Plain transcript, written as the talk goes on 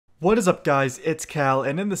What is up guys, it's Cal,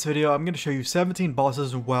 and in this video I'm going to show you 17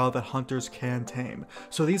 bosses in WoW that hunters can tame.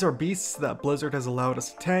 So these are beasts that Blizzard has allowed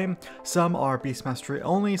us to tame. Some are beast mastery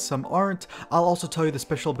only, some aren't. I'll also tell you the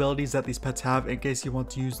special abilities that these pets have in case you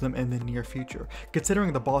want to use them in the near future,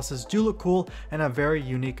 considering the bosses do look cool and have very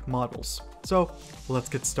unique models. So let's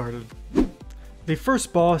get started. The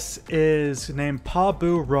first boss is named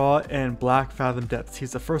Pabu Ra in Black Fathom Depths.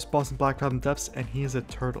 He's the first boss in Black Fathom Depths and he is a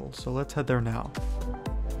turtle, so let's head there now.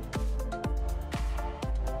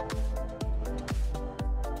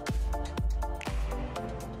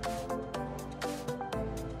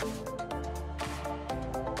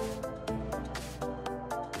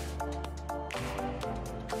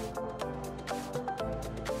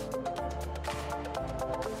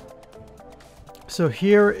 So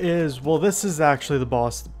here is, well, this is actually the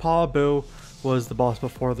boss. Pabu was the boss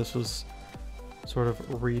before this was sort of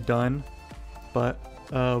redone, but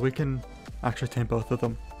we can actually tame both of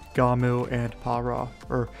them, Gamu and Pa-Ra,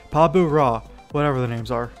 or Pabu Ra, whatever the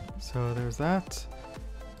names are. So there's that,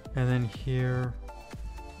 and then here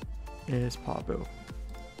is Pabu,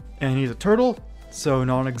 and he's a turtle, so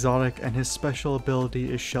non-exotic, and his special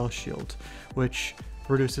ability is Shell Shield, which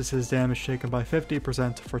reduces his damage taken by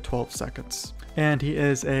 50% for 12 seconds. And he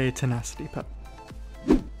is a tenacity pet.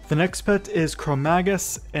 The next pet is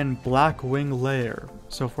Chromagus in Blackwing Lair.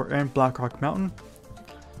 So if we're in Blackrock Mountain,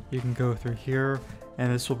 you can go through here,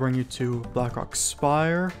 and this will bring you to Blackrock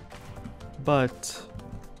Spire, but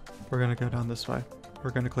we're gonna go down this way.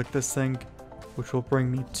 We're gonna click this thing, which will bring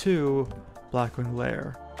me to Blackwing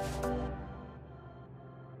Lair.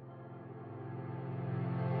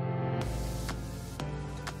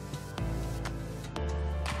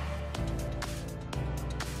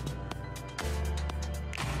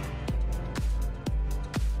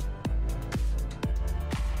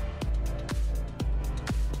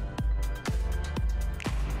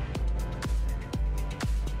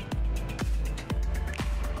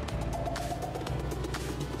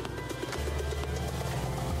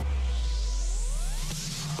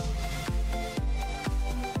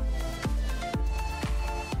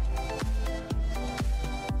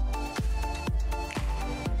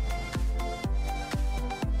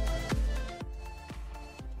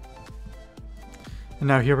 And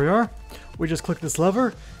now here we are. We just click this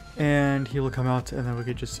lever and he will come out, and then we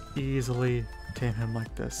could just easily tame him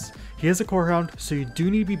like this. He is a core hound, so you do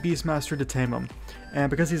need to be Beastmaster to tame him. And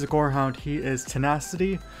because he's a core hound, he is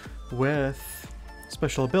tenacity with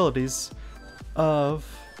special abilities of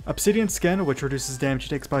Obsidian Skin, which reduces damage he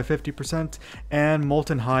takes by 50%, and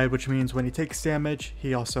Molten Hide, which means when he takes damage,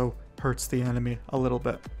 he also hurts the enemy a little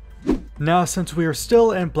bit. Now, since we are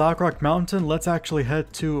still in Blackrock Mountain, let's actually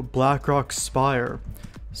head to Blackrock Spire.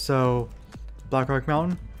 So, Blackrock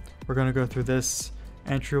Mountain, we're going to go through this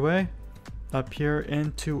entryway up here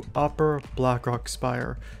into Upper Blackrock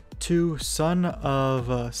Spire to Son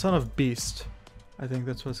of Beast. I think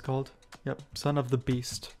that's what it's called. Yep, Son of the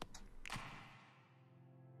Beast.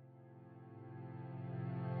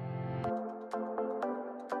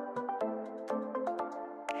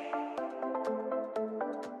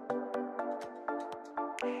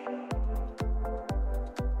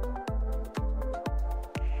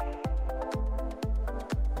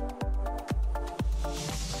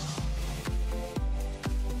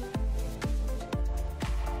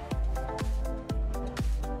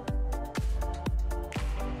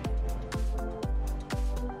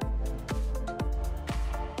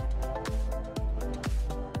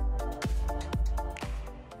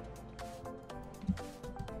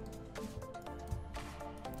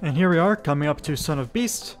 And here we are, coming up to Son of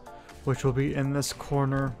Beast, which will be in this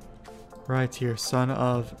corner right here, Son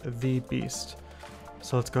of the Beast.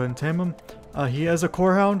 So let's go ahead and tame him. He is a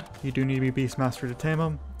core hound. You do need to be Beastmaster to tame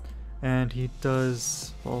him. And he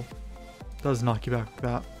does, well, does knock you back with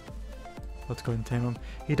that. Let's go ahead and tame him.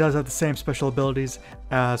 He does have the same special abilities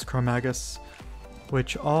as Chromagus,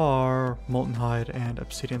 which are Molten Hide and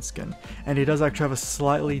Obsidian Skin. And he does actually have a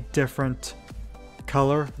slightly different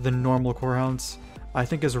color than normal core hounds. I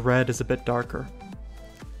think his red is a bit darker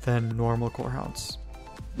than normal core hounds.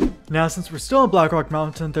 Now, since we're still in Blackrock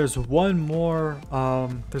Mountain, there's one more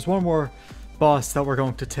boss that we're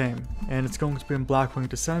going to tame, and it's going to be in Blackwing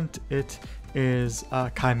Descent. It is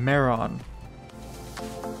Chimeron.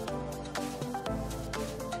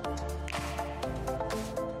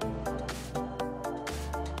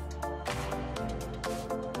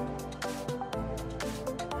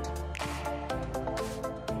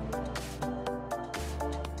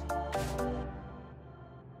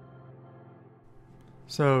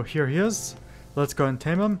 So here he is. Let's go and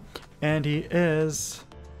tame him. And he's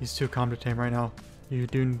too calm to tame right now. You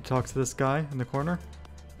do need to talk to this guy in the corner.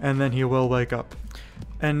 and then he will wake up.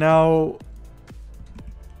 And now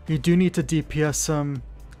you do need to DPS him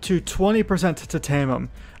to 20% to tame him.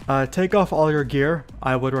 Take off all your gear.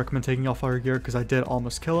 I would recommend taking off all your gear because I did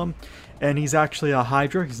almost kill him. And he's actually a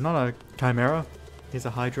Hydra. He's not a Chimera. He's a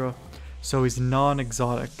Hydra. So he's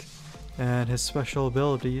non-exotic. And his special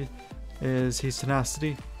ability is he's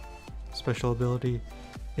Tenacity. Special ability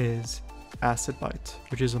is Acid Bite,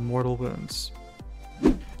 which is Immortal Wounds.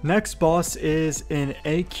 Next boss is in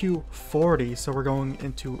AQ 40, so we're going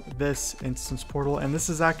into this instance portal, and this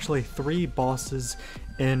is actually 3 bosses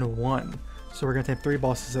in 1. So we're going to take 3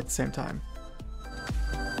 bosses at the same time.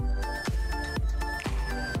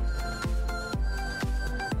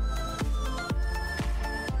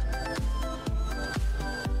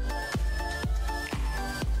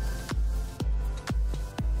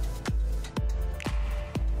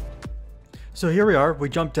 So here we are, we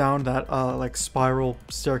jumped down that like spiral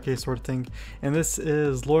staircase sort of thing, and this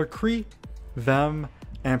is Lord Kree, Vem,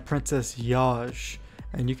 and Princess Yaj,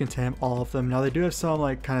 and you can tame all of them. Now they do have some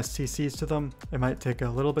like kind of CCs to them. It might take a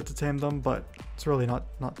little bit to tame them, but it's really not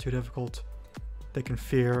too difficult. They can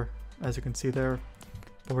fear, as you can see there,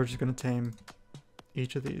 but we're just going to tame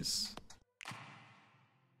each of these.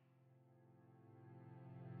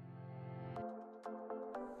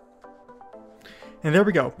 And there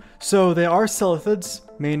we go. So they are Silithids,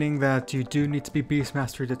 meaning that you do need to be Beast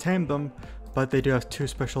Mastery to tame them, but they do have 2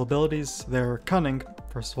 special abilities. They're Cunning,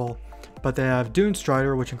 first of all, but they have Dune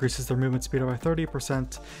Strider, which increases their movement speed by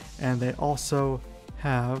 30%, and they also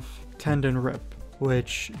have Tendon Rip,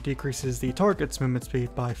 which decreases the target's movement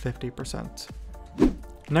speed by 50%.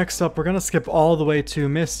 Next up, we're going to skip all the way to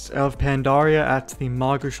Mist of Pandaria at the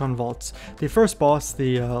Magushon Vaults. The first boss,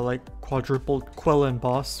 the like quadruple Quillen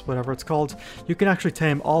boss, whatever it's called, you can actually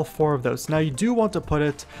tame all 4 of those. Now you do want to put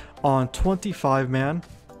it on 25 man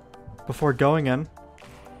before going in.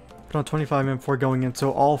 Put on 25 man before going in,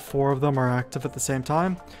 so all 4 of them are active at the same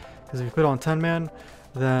time. Because if you put on 10 man,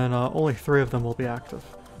 then only 3 of them will be active.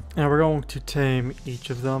 And we're going to tame each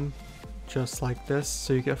of them just like this,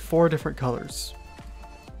 so you get 4 different colors.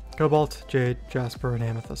 Cobalt, Jade, Jasper, and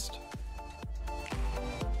Amethyst.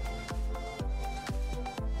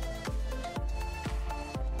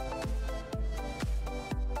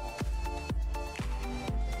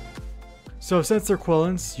 So since they're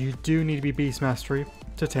Quillens, you do need to be Beast Mastery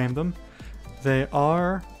to tame them. They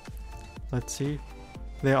are, let's see,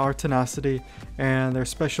 they are Tenacity, and their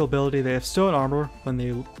special ability, they have Stone Armor when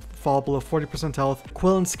they fall below 40% health.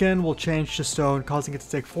 Quillen Skin will change to stone, causing it to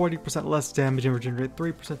take 40% less damage and regenerate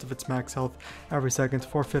 3% of its max health every second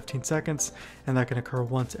for 15 seconds, and that can occur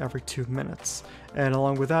once every 2 minutes. And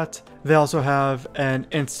along with that, they also have an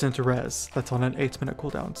instant res that's on an 8-minute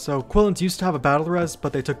cooldown. So Quillens used to have a battle res,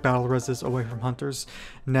 but they took battle reses away from hunters.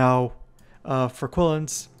 Now, for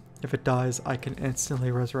Quillens, if it dies, I can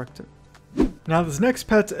instantly resurrect it. Now this next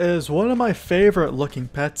pet is one of my favorite looking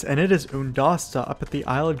pets, and it is Undasta up at the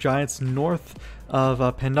Isle of Giants north of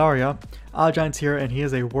Pandaria. Isle of Giants here, and he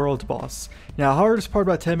is a world boss. Now hardest part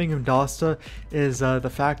about taming Undasta is the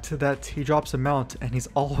fact that he drops a mount and he's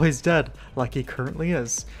always dead, like he currently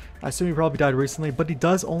is. I assume he probably died recently, but he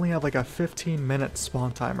does only have like a 15-minute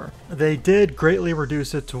spawn timer. They did greatly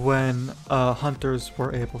reduce it to when hunters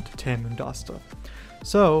were able to tame Undasta.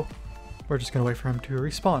 So we're just gonna wait for him to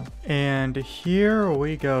respawn. And here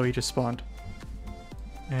we go, he just spawned.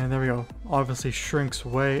 And there we go. Obviously shrinks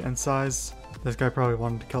way in size. This guy probably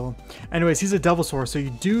wanted to kill him. Anyways, he's a Devilsaur, so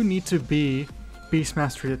you do need to be Beast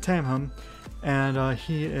Mastery to tame him. And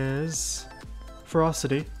he is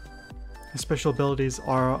Ferocity. His special abilities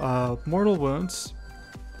are Mortal Wounds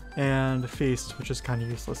and Feast, which is kind of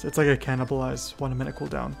useless. It's like a Cannibalize 1-minute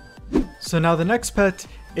cooldown. So now the next pet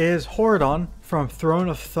is Horadon from Throne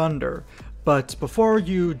of Thunder. But before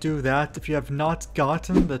you do that, if you have not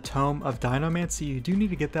gotten the Tome of Dinomancy, you do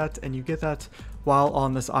need to get that, and you get that while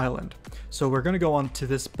on this island. So we're going to go onto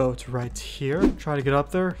this boat right here. Try to get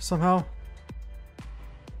up there somehow.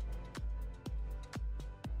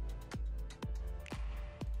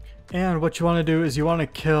 And what you want to do is you want to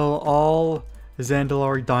kill all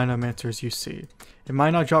Zandalari Dinomancers you see. It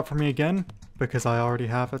might not drop for me again, because I already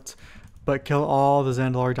have it, but kill all the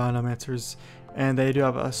Zandalari Dinomancers, and they do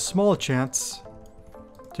have a small chance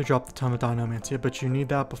to drop the Tome of Dinomancy, but you need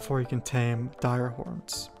that before you can tame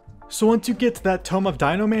Direhorns. So once you get that Tome of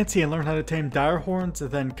Dinomancy and learn how to tame Direhorns,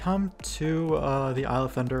 then come to the Isle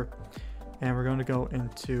of Thunder, and we're going to go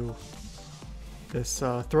into this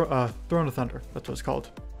Throne of Thunder, that's what it's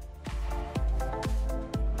called.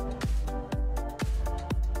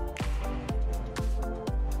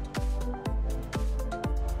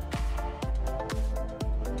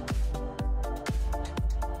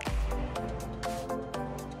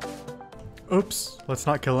 Oops, let's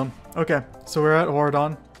not kill him. Okay, so we're at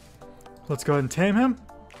Horadon. Let's go ahead and tame him.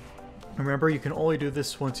 Remember, you can only do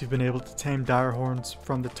this once you've been able to tame dire horns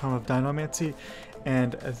from the Tome of Dinomancy.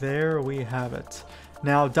 And there we have it.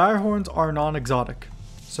 Now, dire horns are non-exotic,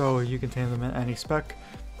 so you can tame them in any spec.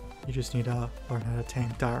 You just need to learn how to tame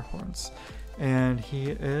dire horns. And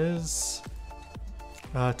he is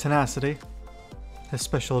tenacity. His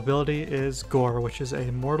special ability is gore, which is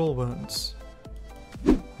a mortal wounds.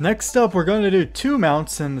 Next up, we're going to do 2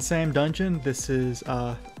 mounts in the same dungeon. This is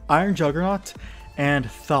Iron Juggernaut and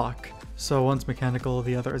Thok. So one's mechanical,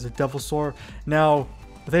 the other is a Devil Sword. Now,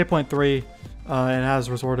 with 8.3, it has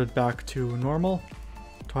resorted back to normal.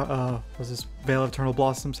 Was this Veil of Eternal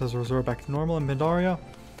Blossoms has resorted back to normal in Pandaria,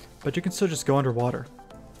 but you can still just go underwater.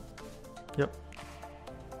 Yep.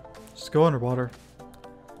 Just go underwater.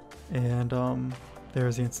 And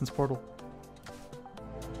there's the instance portal.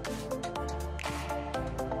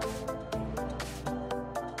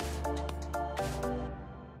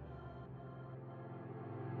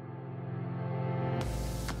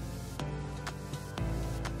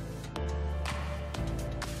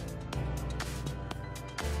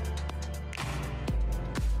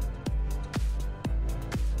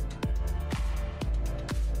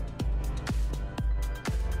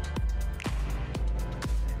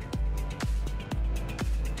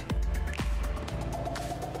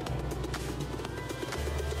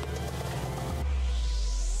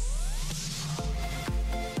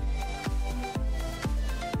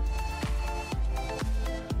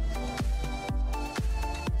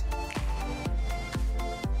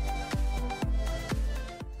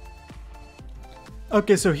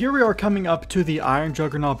 Okay, so here we are coming up to the Iron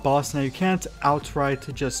Juggernaut boss. Now you can't outright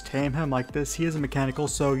just tame him like this. He is a mechanical,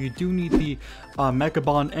 so you do need the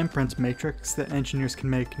Mechabond Imprint Matrix that engineers can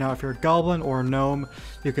make. Now if you're a goblin or a gnome,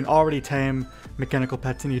 you can already tame mechanical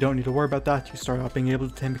pets and you don't need to worry about that. You start out being able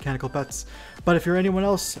to tame mechanical pets. But if you're anyone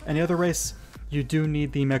else, any other race, you do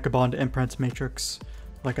need the Mechabond Imprint Matrix,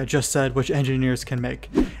 like I just said, which engineers can make.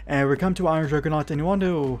 And we come to Iron Juggernaut and you want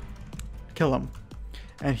to kill him.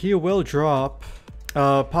 And he will drop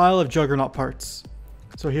a pile of Juggernaut parts.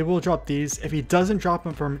 So he will drop these. If he doesn't drop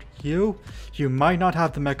them from you, you might not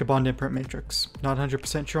have the Mechabond Imprint Matrix. Not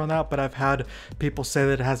 100% sure on that, but I've had people say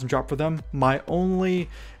that it hasn't dropped for them. My only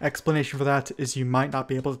explanation for that is you might not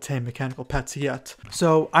be able to tame mechanical pets yet.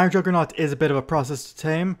 So Iron Juggernaut is a bit of a process to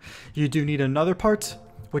tame. You do need another part,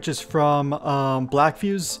 which is from Black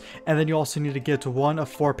Fuse, and then you also need to get 1 of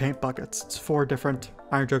 4 paint buckets. It's 4 different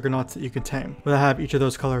Iron Juggernauts that you can tame. But I have each of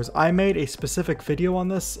those colors. I made a specific video on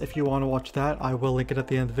this. If you want to watch that, I will link it at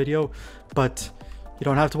the end of the video, but you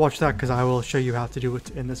don't have to watch that because I will show you how to do it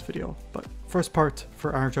in this video. But first part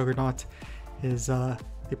for Iron Juggernaut is the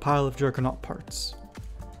pile of Juggernaut parts.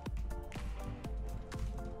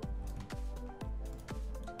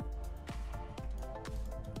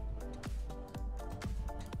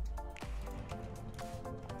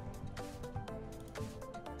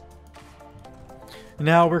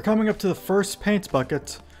 Now we're coming up to the first paint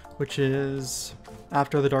bucket, which is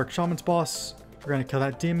after the Dark Shaman's boss. We're going to kill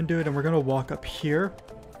that demon dude and we're going to walk up here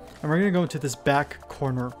and we're going to go into this back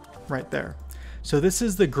corner right there. So this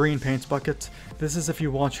is the green paint bucket. This is if you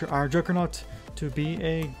want your Iron Juggernaut to be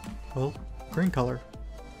a, well, green color.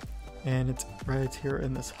 And it's right here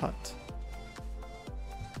in this hut.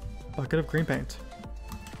 Bucket of green paint.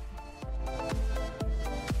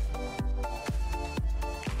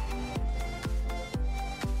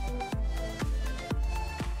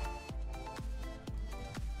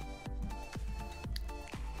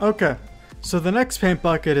 Okay, so the next paint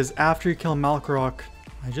bucket is after you kill Malkorok.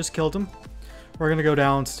 I just killed him. We're going to go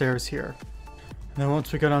downstairs here. And then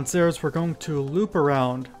once we go downstairs, we're going to loop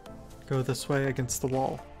around. Go this way against the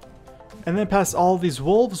wall. And then past all these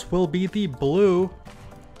wolves will be the blue...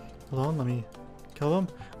 Hold on, let me kill them.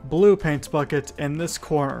 Blue paint bucket in this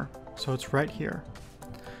corner. So it's right here.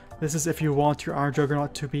 This is if you want your Iron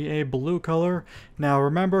Juggernaut to be a blue color. Now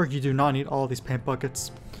remember, you do not need all of these paint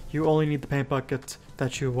buckets. You only need the paint bucket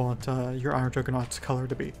that you want your Iron Juggernaut's color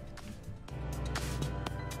to be.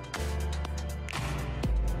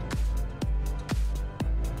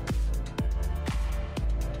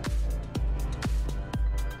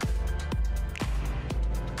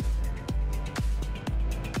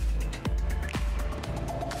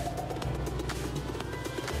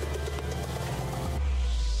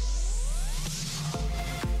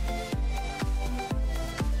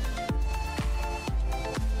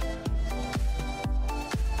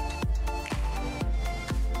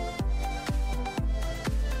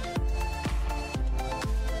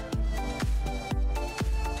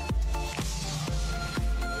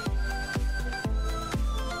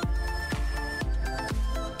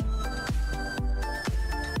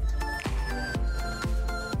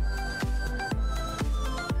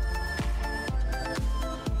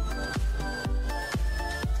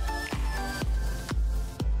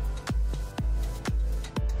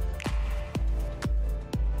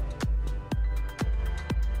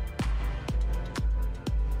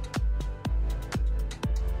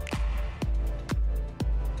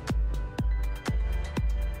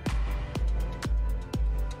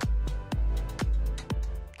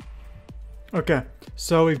 Okay,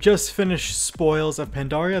 so we've just finished Spoils of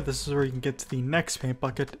Pandaria. This is where you can get to the next paint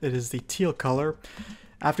bucket. It is the teal color.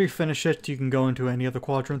 After you finish it, you can go into any of the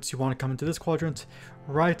quadrants. You want to come into this quadrant,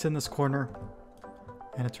 right in this corner,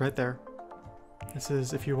 and it's right there. This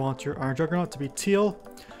is if you want your Iron Juggernaut to be teal,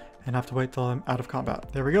 and have to wait till I'm out of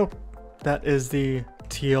combat. There we go. That is the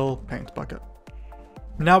teal paint bucket.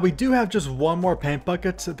 Now we do have just one more paint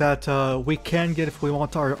bucket that we can get if we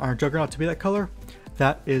want our Iron Juggernaut to be that color.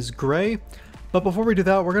 That is gray. But before we do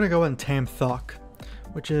that, we're going to go and tame Thok,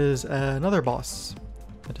 which is another boss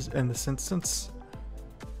that is in this instance.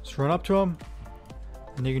 Just run up to him,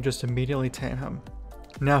 and you can just immediately tame him.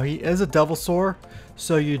 Now he is a Devilsaur,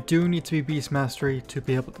 so you do need to be Beast Mastery to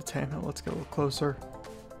be able to tame him. Let's get a little closer.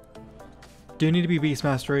 Do need to be Beast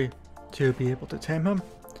Mastery to be able to tame him.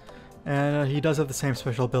 And he does have the same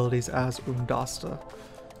special abilities as Undasta,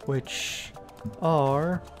 which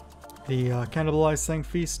are the Cannibalize Thing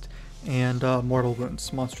Feast and Mortal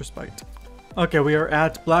Wounds, Monstrous Bite. Okay, we are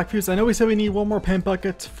at Blackfuse. I know we said we need one more paint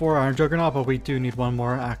bucket for Iron Juggernaut, but we do need one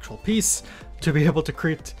more actual piece to be able to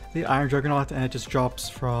create the Iron Juggernaut, and it just drops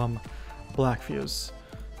from Blackfuse.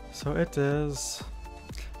 So it is...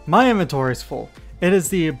 My inventory is full. It is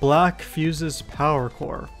the Blackfuse's Power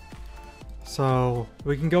Core. So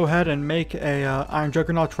we can go ahead and make a Iron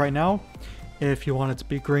Juggernaut right now if you want it to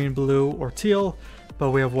be green, blue, or teal. But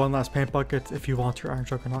we have one last paint bucket if you want your Iron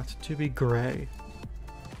Juggernaut to be gray.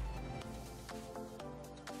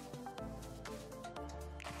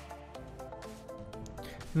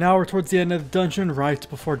 Now we're towards the end of the dungeon, right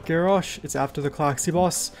before Garrosh. It's after the Klaxi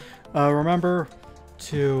boss. Remember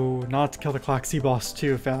to not kill the Klaxi boss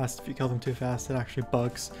too fast. If you kill them too fast, it actually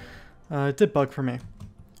bugs. It did bug for me,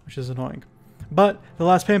 which is annoying. But the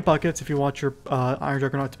last paint bucket, if you want your Iron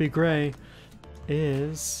Juggernaut to be gray,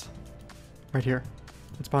 is right here.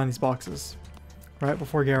 It's behind these boxes, right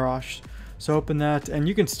before Garrosh. So open that, and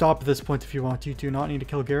you can stop at this point if you want. You do not need to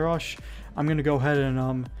kill Garrosh. I'm going to go ahead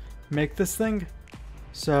and make this thing.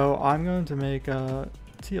 So I'm going to make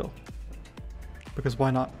teal, because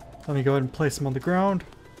why not? Let me go ahead and place him on the ground,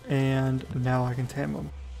 and now I can tame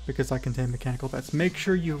him, because I can tame mechanical pets. Make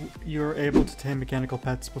sure you're able to tame mechanical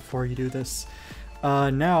pets before you do this.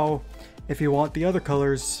 Now, if you want the other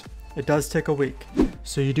colors, it does take a week.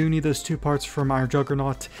 So you do need those two parts from Iron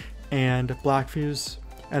Juggernaut and Blackfuse,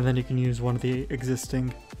 and then you can use one of the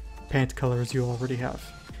existing paint colors you already have.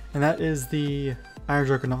 And that is the Iron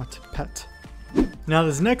Juggernaut pet. Now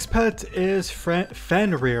this next pet is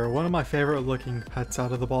Fenrir, one of my favorite looking pets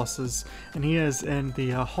out of the bosses, and he is in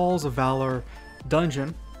the Halls of Valor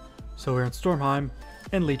dungeon. So we're in Stormheim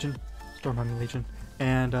and Legion,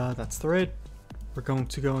 and that's the raid. We're going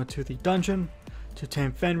to go into the dungeon to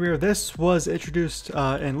tame Fenrir. This was introduced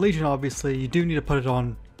in Legion, obviously. You do need to put it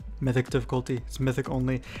on Mythic difficulty, it's Mythic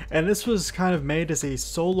only, and this was kind of made as a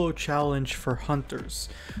solo challenge for hunters,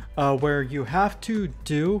 where you have to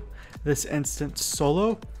do this instance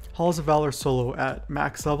solo. Halls of Valor solo at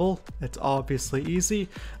max level. It's obviously easy,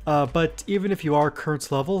 but even if you are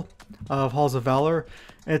current level of Halls of Valor,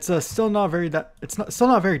 it's still not very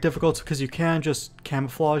difficult, because you can just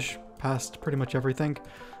camouflage past pretty much everything.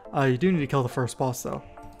 You do need to kill the first boss though,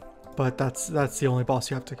 but that's the only boss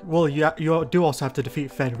you have to. Well, you do also have to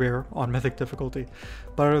defeat Fenrir on Mythic difficulty,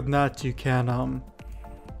 but other than that, you can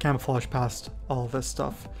camouflage past all of this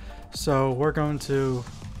stuff. So we're going to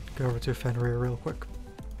go over to Fenrir real quick.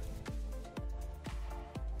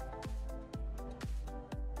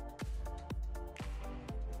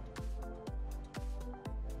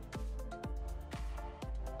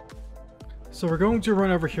 So we're going to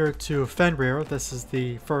run over here to Fenrir. This is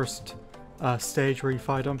the first stage where you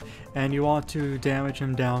fight him, and you want to damage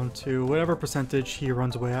him down to whatever percentage he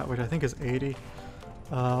runs away at, which I think is 80,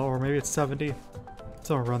 or maybe it's 70.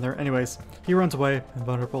 Somewhere around there. Anyways, he runs away,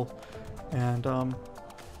 invulnerable, and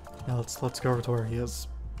now let's go over to where he is.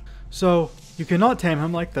 So you cannot tame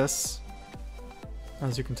him like this.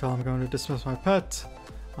 As you can tell, I'm going to dismiss my pet.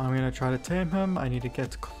 I'm going to try to tame him. I need to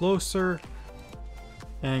get closer.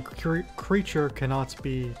 And creature cannot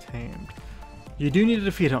be tamed. You do need to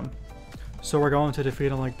defeat him. So we're going to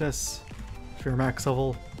defeat him like this. If you're max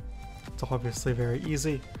level, it's obviously very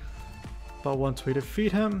easy. But once we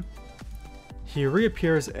defeat him, he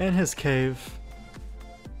reappears in his cave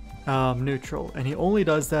neutral. And he only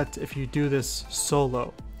does that if you do this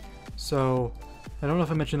solo. So I don't know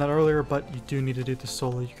if I mentioned that earlier, but you do need to do this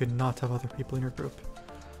solo. You could not have other people in your group.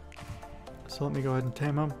 So let me go ahead and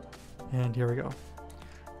tame him. And here we go.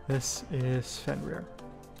 This is Fenrir.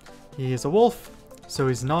 He is a wolf, so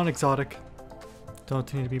he's non-exotic.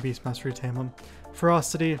 Don't need to be Beastmaster to tame him.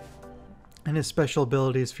 Ferocity, and his special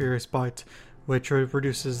ability is Furious Bite, which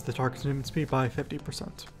reduces the target's movement speed by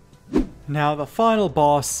 50%. Now the final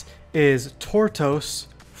boss is Tortos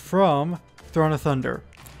from Throne of Thunder.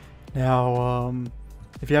 Now,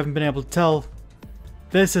 if you haven't been able to tell,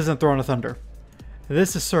 this isn't Throne of Thunder.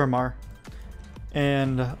 This is Suramar.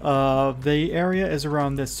 And the area is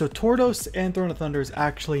around this. So Tortos and Throne of Thunder is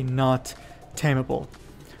actually not tameable.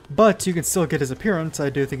 But you can still get his appearance. I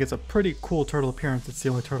do think it's a pretty cool turtle appearance. It's the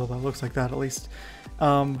only turtle that looks like that, at least.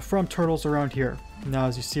 From turtles around here. Now,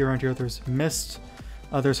 as you see around here, there's mist.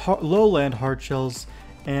 There's lowland hard shells.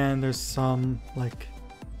 And there's some, like...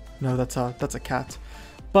 No, that's a cat.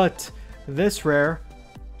 But this rare...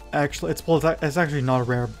 Actually, it's actually not a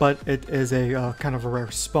rare, but it is a kind of a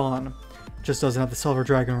rare spawn. Just doesn't have the silver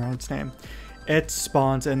dragon around its name. It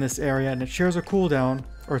spawns in this area and it shares a cooldown,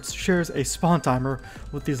 or it shares a spawn timer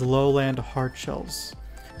with these lowland hard shells.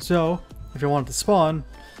 So if you want it to spawn,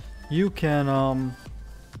 you can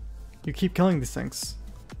you keep killing these things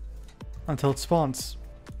until it spawns.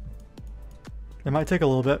 It might take a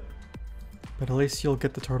little bit, but at least you'll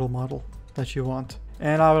get the turtle model that you want.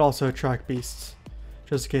 And I would also attract beasts,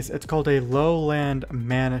 just in case. It's called a lowland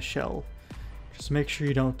mana shell. Just make sure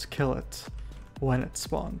you don't kill it when it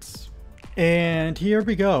spawns. And here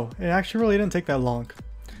we go. It actually really didn't take that long.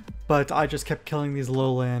 But I just kept killing these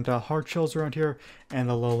lowland hard shells around here, and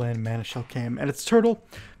the lowland mana shell came. And it's turtle,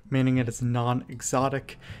 meaning it is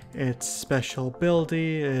non-exotic. Its special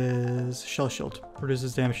ability is Shell Shield.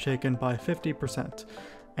 Reduces damage taken by 50%.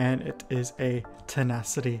 And it is a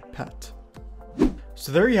tenacity pet.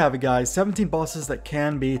 So there you have it, guys. 17 bosses that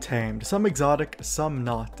can be tamed. Some exotic, some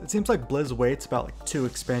not. It seems like Blizz waits about like 2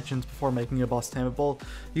 expansions before making a boss tameable.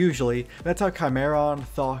 Usually. That's how Chimeron,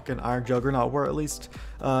 Thok, and Iron Juggernaut were, at least.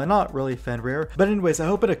 Not really Fenrir. But anyways, I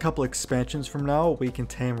hope in a couple expansions from now we can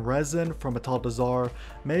tame Resin from Ataldazar,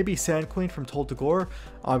 maybe Sand Queen from Tol Dagor.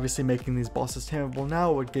 Obviously making these bosses tameable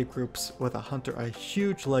now would give groups with a hunter a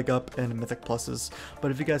huge leg up in mythic pluses.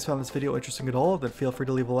 But if you guys found this video interesting at all, then feel free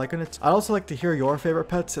to leave a like on it. I'd also like to hear your favorite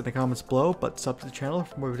pets in the comments below, but sub to the channel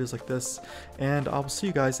for more videos like this, and I will see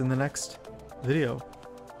you guys in the next video.